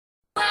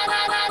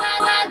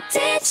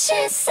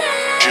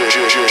What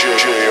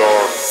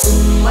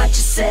you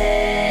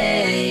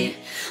say?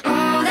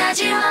 That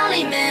you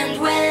only meant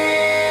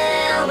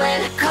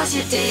well, cause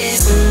you did.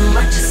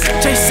 What you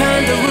say?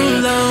 Jason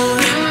Derulo.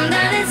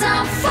 That it's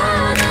all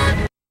for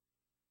the...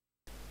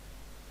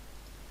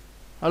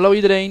 Hallo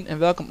iedereen en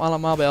welkom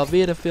allemaal bij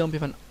alweer een filmpje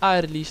van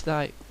iRelease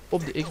Die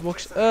op de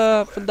Xbox.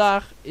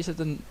 Vandaag is het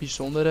een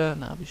bijzondere,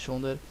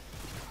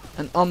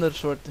 een ander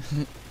soort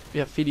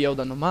ja, video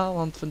dan normaal.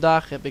 Want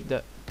vandaag heb ik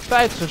de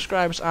 50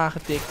 subscribers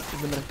aangetikt.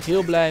 Ik ben er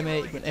heel blij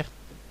mee. Ik ben echt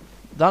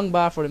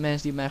dankbaar voor de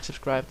mensen die mij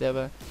gesubscribed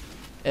hebben.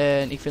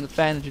 En ik vind het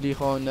fijn dat jullie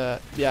gewoon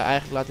ja,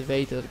 eigenlijk laten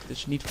weten dat ik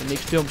dus niet voor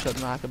niks filmpjes aan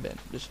het maken ben.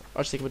 Dus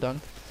hartstikke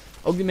bedankt.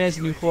 Ook die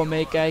mensen die nu gewoon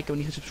meekijken en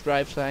niet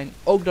gesubscribed zijn.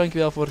 Ook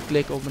dankjewel voor het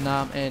klikken op mijn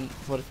naam en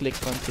voor het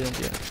klikken van het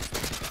filmpje.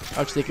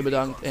 Hartstikke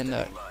bedankt en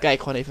kijk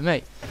gewoon even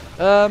mee.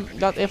 Ik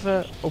laat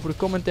even over de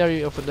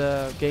commentary over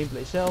de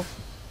gameplay zelf.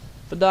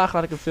 Vandaag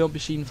laat ik een filmpje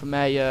zien van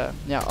mij,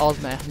 ja, als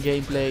mijn eigen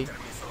gameplay.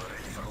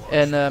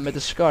 En met de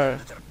Scar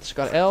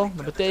L.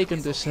 Dat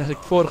betekent dus dat ik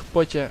vorig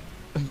potje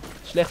een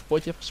slecht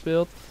potje heb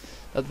gespeeld.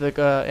 Dat heb ik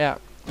ja,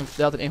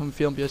 verteld in een van mijn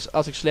filmpjes.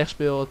 Als ik slecht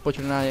speel, het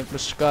potje daarna neem ik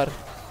plus Scar.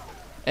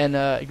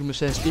 En ik doe mijn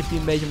sensitivity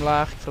een beetje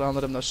omlaag. Ik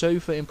verander hem naar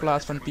 7 in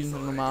plaats van 10 wat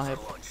ik normaal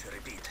heb.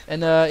 En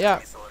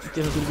ja, het heeft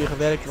natuurlijk weer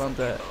gewerkt, want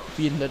 34,3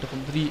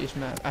 is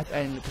mijn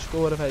uiteindelijke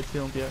score bij het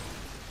filmpje.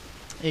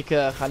 Ik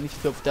ga niet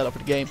zoveel vertellen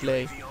over de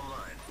gameplay.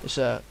 Dus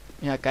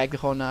ja, kijk er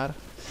gewoon naar.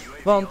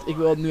 Want ik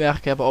wil het nu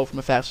eigenlijk hebben over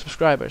mijn 50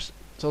 subscribers.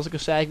 Zoals ik al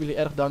zei, ik ben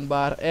jullie erg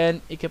dankbaar.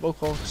 En ik heb ook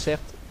gewoon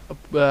gezegd op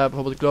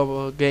bijvoorbeeld de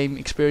Global Game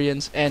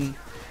Experience en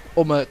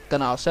op mijn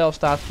kanaal zelf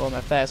staat van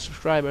mijn 50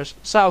 subscribers,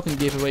 zou ik een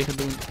giveaway gaan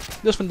doen.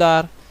 Dus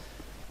vandaar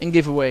een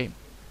giveaway.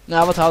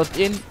 Nou, wat houdt het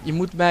in? Je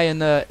moet mij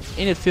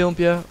in het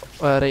filmpje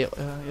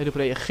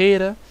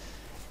reageren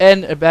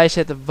en erbij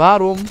zetten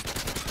waarom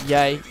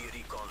jij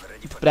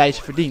de prijs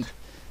verdient.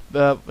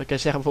 Ik kan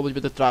zeggen bijvoorbeeld,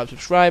 je bent een trouwe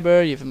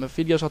subscriber, je vindt mijn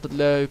video's altijd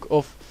leuk,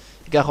 of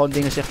ik kan gewoon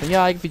dingen zeggen van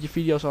ja, ik vind je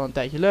video's al een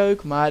tijdje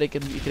leuk, maar ik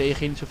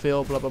reageer niet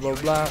zoveel, bla bla bla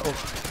bla,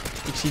 of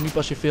ik zie nu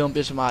pas je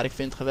filmpjes, maar ik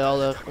vind het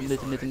geweldig om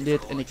dit en dit en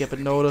dit en ik heb het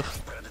nodig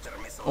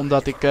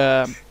omdat ik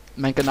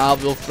mijn kanaal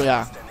wil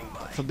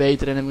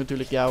verbeteren en heb ik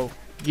natuurlijk jouw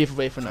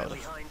giveaway voor nodig.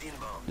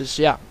 Dus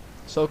ja,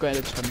 zo kan je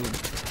dit dus gaan doen.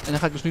 En dan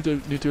ga ik dus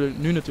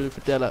nu natuurlijk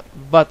vertellen,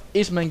 wat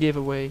is mijn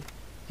giveaway?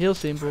 Heel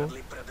simpel.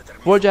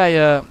 Word jij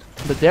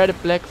de derde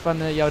plek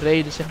van jouw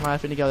reden, zeg maar,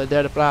 vind ik jou de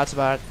derde plaats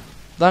waard,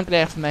 dan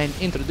krijg je van mij een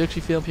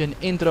introductiefilmpje, een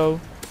intro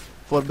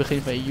voor het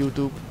begin van je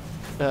YouTube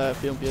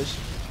filmpjes.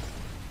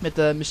 Met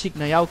de muziek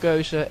naar jouw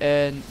keuze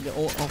en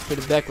ongeveer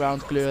de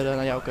background kleuren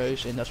naar jouw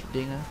keuze en dat soort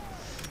dingen.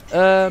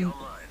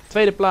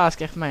 Tweede plaats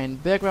krijg je van mij een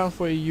background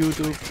voor je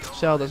YouTube.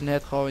 Hetzelfde als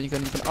net, gewoon je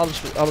kunt van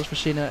alles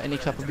verzinnen en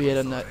ik ga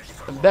proberen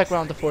een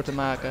background ervoor te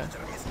maken.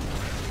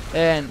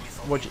 En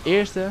word je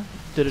eerste,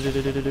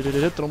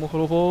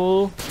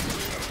 trommelgroffel,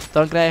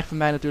 dan krijg je van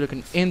mij natuurlijk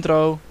een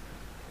intro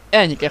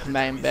en je krijgt van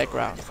mij een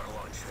background.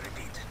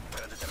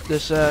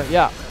 Dus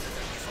ja,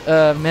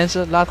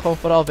 mensen, laat gewoon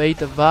vooral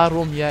weten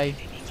waarom jij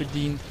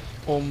verdient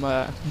om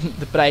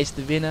de prijs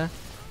te winnen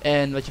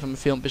en wat je van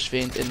mijn filmpjes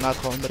vindt en laat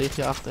gewoon een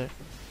berichtje achter.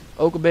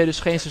 Ook al ben je dus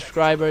geen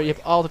subscriber, je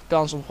hebt altijd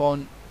kans om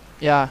gewoon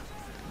ja,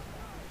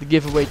 de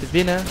giveaway te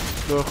winnen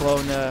door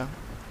gewoon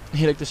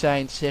eerlijk te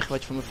zijn, te zeggen wat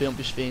je van mijn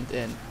filmpjes vindt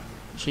en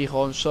misschien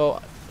gewoon zo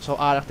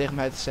aardig tegen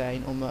mij te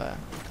zijn om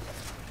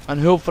aan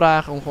hulp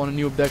vragen om gewoon een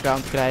nieuwe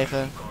background te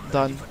krijgen.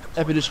 Dan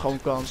heb je dus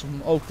gewoon kans om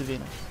hem ook te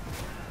winnen.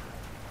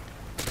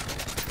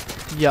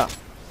 Ja.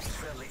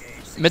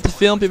 Met het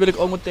filmpje wil ik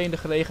ook meteen de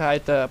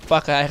gelegenheid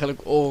pakken eigenlijk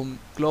om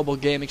Global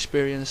Game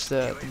Experience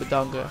te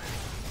bedanken.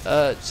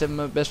 Ze hebben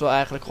me best wel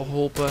eigenlijk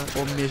geholpen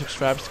om meer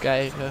subscribers te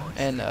krijgen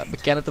en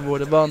bekender te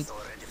worden. Want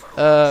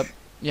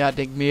ja, ik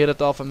denk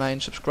meertal van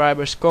mijn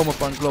subscribers komen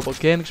van Global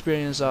Game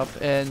Experience af.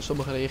 En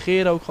sommigen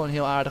reageren ook gewoon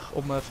heel aardig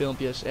op mijn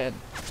filmpjes. En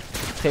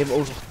geven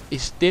ook nog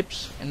eens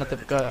tips. En dat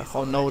heb ik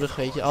gewoon nodig,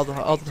 weet je.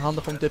 Altijd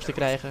handig om tips te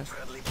krijgen.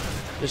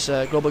 Dus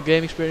Global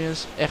Game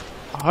Experience, echt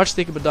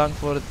hartstikke bedankt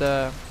voor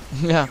het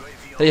ja,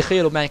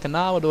 reageren op mijn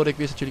kanaal, waardoor ik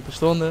wist dat jullie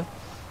bestonden.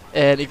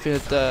 En ik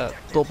vind het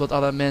top dat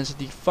alle mensen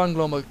die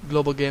van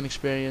Global Game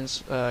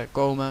Experience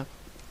komen,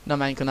 naar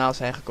mijn kanaal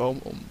zijn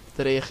gekomen om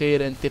te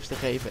reageren en tips te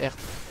geven. Echt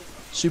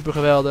super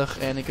geweldig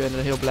en ik ben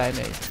er heel blij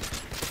mee.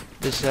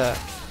 Dus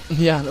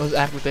ja, dat was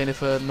eigenlijk meteen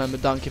even mijn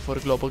bedankje voor de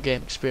Global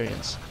Game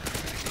Experience.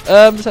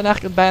 We zijn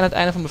eigenlijk bijna aan het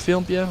einde van mijn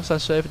filmpje. We staan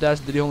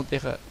 7300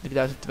 tegen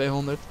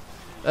 3200.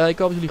 Ik hoop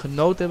dat jullie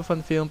genoten hebben van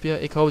het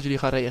filmpje. Ik hoop dat jullie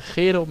gaan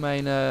reageren op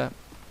mijn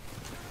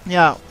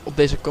ja, op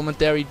deze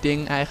commentary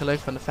ding eigenlijk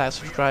van de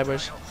 50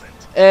 subscribers.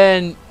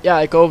 En ja,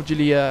 ik hoop dat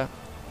jullie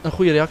een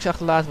goede reactie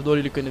achterlaten waardoor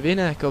jullie kunnen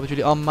winnen. Ik hoop dat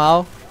jullie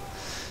allemaal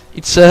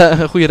iets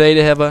een goede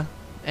reden hebben.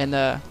 En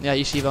ja,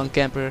 hier zie je wel een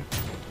camper.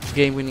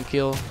 Game winning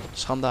kill.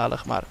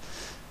 Schandalig, maar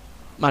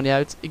maakt niet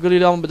uit. Ik wil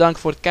jullie allemaal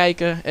bedanken voor het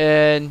kijken.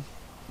 En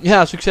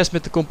ja, succes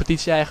met de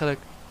competitie eigenlijk.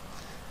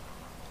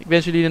 Ik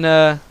wens jullie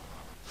een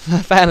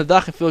fijne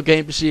dag en veel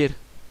gameplezier.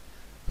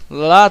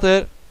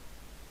 Later.